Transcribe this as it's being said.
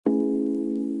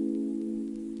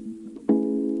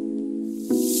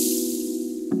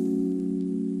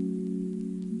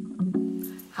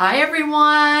Hi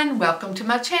everyone, welcome to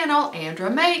my channel,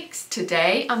 Andra Makes.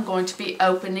 Today I'm going to be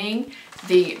opening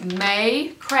the May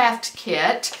craft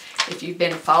kit. If you've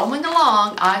been following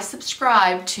along, I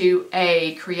subscribe to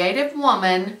a Creative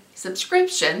Woman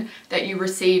subscription that you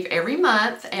receive every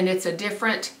month, and it's a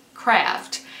different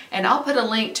craft. And I'll put a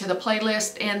link to the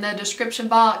playlist in the description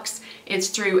box. It's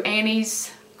through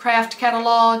Annie's Craft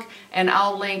Catalog, and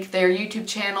I'll link their YouTube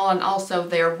channel and also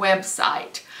their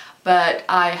website. But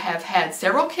I have had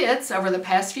several kits over the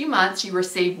past few months. You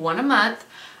receive one a month.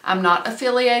 I'm not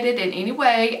affiliated in any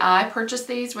way. I purchase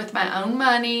these with my own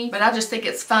money, but I just think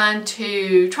it's fun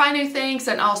to try new things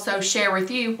and also share with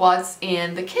you what's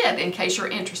in the kit in case you're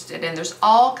interested. And there's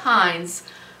all kinds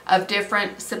of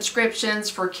different subscriptions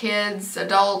for kids,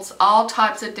 adults, all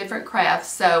types of different crafts.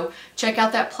 So check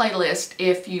out that playlist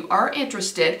if you are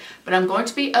interested. But I'm going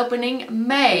to be opening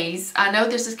May's. I know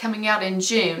this is coming out in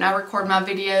June. I record my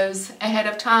videos ahead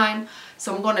of time,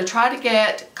 so I'm going to try to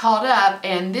get caught up.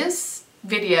 And this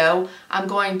video, I'm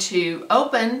going to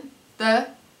open the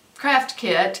craft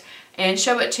kit and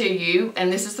show it to you,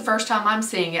 and this is the first time I'm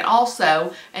seeing it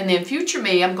also. And then future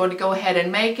me, I'm going to go ahead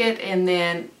and make it and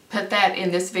then put that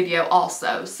in this video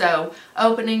also. So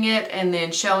opening it and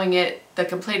then showing it, the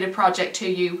completed project to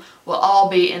you, will all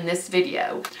be in this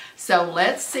video. So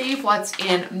let's see what's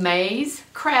in May's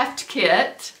craft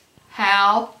kit.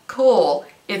 How cool.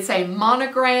 It's a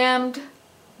monogrammed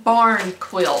barn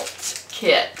quilt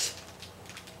kit.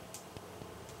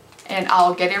 And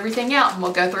I'll get everything out and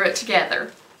we'll go through it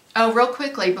together. Oh, real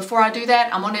quickly, before I do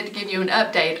that, I wanted to give you an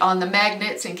update on the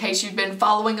magnets in case you've been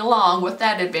following along with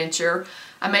that adventure.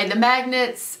 I made the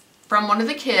magnets from one of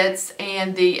the kits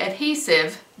and the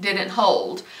adhesive didn't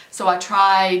hold. So I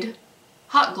tried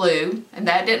hot glue and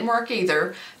that didn't work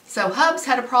either. So Hubs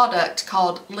had a product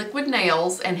called Liquid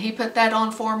Nails and he put that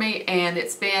on for me, and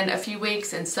it's been a few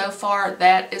weeks and so far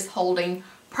that is holding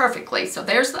perfectly. So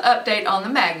there's the update on the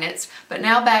magnets. But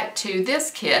now back to this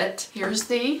kit. Here's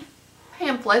the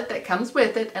pamphlet that comes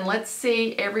with it, and let's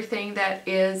see everything that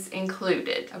is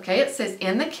included. Okay, it says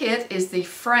in the kit is the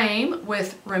frame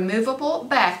with removable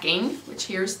backing, which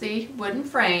here's the wooden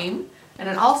frame, and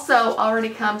it also already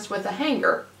comes with a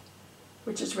hanger,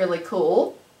 which is really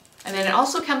cool. And then it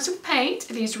also comes with paint,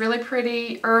 these really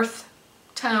pretty earth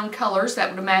tone colors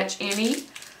that would match any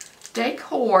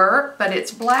decor, but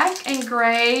it's black and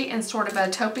gray and sort of a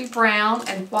taupey brown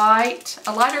and white,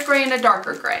 a lighter gray and a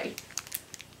darker gray.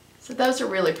 So those are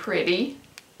really pretty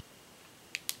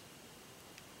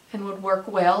and would work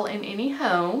well in any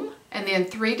home. And then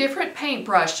 3 different paint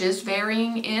brushes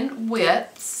varying in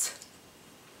widths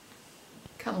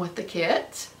come with the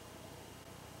kit.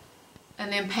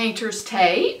 And then painter's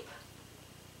tape,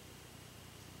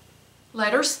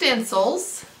 letter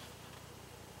stencils,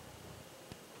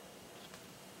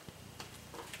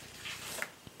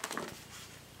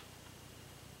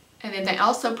 and then they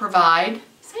also provide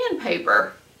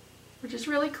sandpaper, which is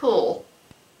really cool.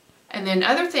 And then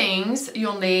other things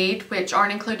you'll need, which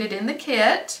aren't included in the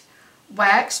kit: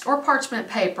 waxed or parchment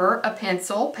paper, a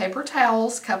pencil, paper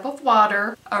towels, cup of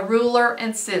water, a ruler,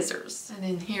 and scissors. And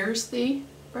then here's the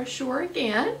brochure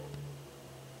again.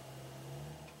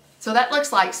 So that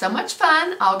looks like so much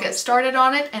fun. I'll get started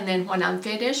on it, and then when I'm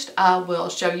finished, I will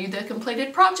show you the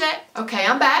completed project. Okay,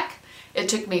 I'm back. It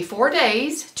took me 4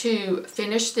 days to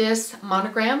finish this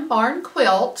monogram barn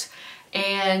quilt,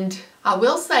 and I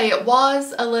will say it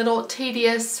was a little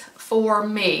tedious for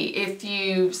me. If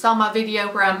you saw my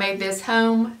video where I made this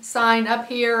home sign up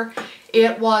here,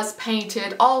 it was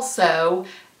painted also,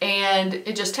 and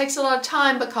it just takes a lot of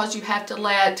time because you have to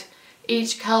let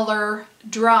each color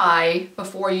dry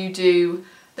before you do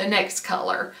the next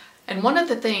color. And one of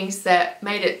the things that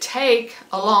made it take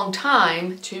a long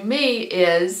time to me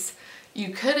is you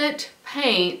couldn't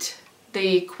paint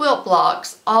the quilt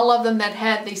blocks, all of them that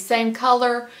had the same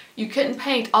color. You couldn't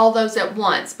paint all those at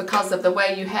once because of the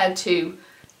way you had to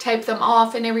tape them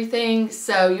off and everything.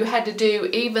 So you had to do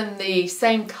even the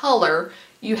same color,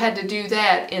 you had to do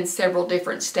that in several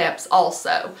different steps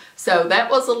also. So that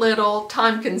was a little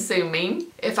time consuming.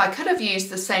 If I could have used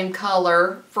the same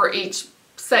color for each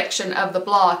section of the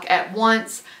block at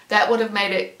once, that would have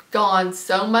made it gone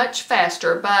so much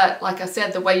faster. But like I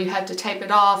said, the way you had to tape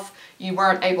it off, you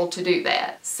weren't able to do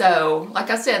that. So like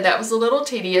I said, that was a little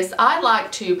tedious. I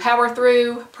like to power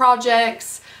through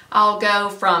projects. I'll go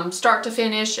from start to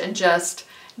finish and just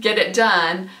get it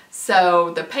done.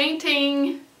 So the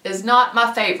painting is not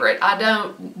my favorite. I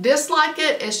don't dislike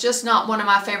it. It's just not one of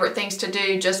my favorite things to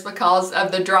do just because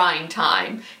of the drying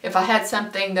time. If I had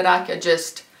something that I could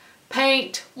just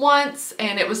paint once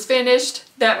and it was finished,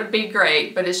 that would be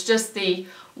great. But it's just the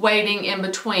waiting in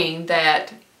between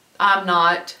that I'm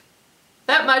not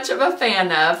that much of a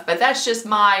fan of, but that's just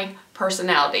my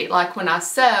personality. Like when I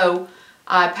sew,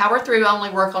 I power through, I only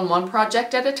work on one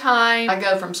project at a time. I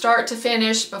go from start to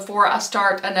finish before I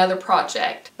start another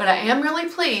project. But I am really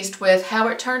pleased with how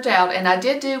it turned out, and I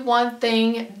did do one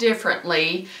thing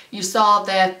differently. You saw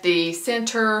that the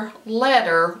center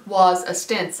letter was a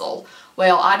stencil.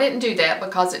 Well, I didn't do that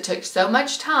because it took so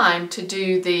much time to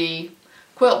do the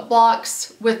quilt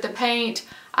blocks with the paint.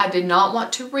 I did not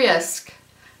want to risk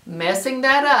messing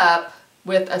that up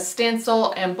with a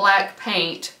stencil and black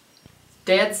paint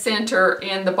dead center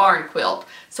in the barn quilt.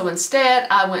 So instead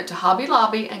I went to Hobby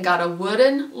Lobby and got a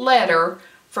wooden letter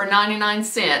for 99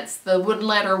 cents. The wooden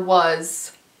letter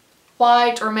was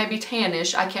white or maybe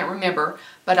tannish, I can't remember,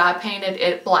 but I painted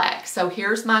it black. So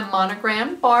here's my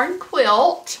monogram barn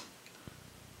quilt.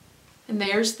 And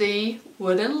there's the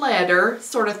wooden letter,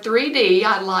 sort of 3D,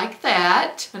 I like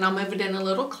that. And I'll move it in a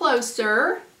little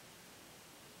closer.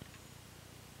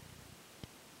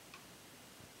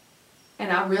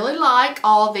 And I really like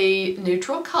all the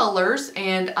neutral colors,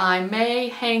 and I may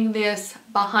hang this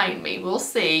behind me. We'll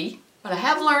see. But I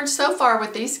have learned so far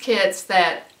with these kits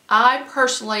that I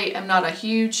personally am not a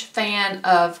huge fan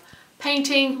of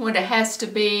painting when it has to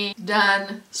be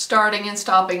done starting and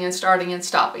stopping and starting and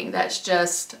stopping. That's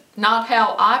just not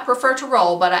how I prefer to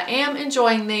roll, but I am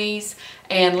enjoying these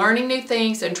and learning new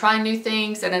things and trying new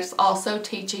things, and it's also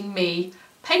teaching me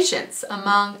patience,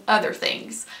 among other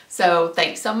things. So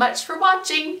thanks so much for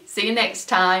watching. See you next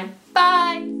time.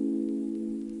 Bye!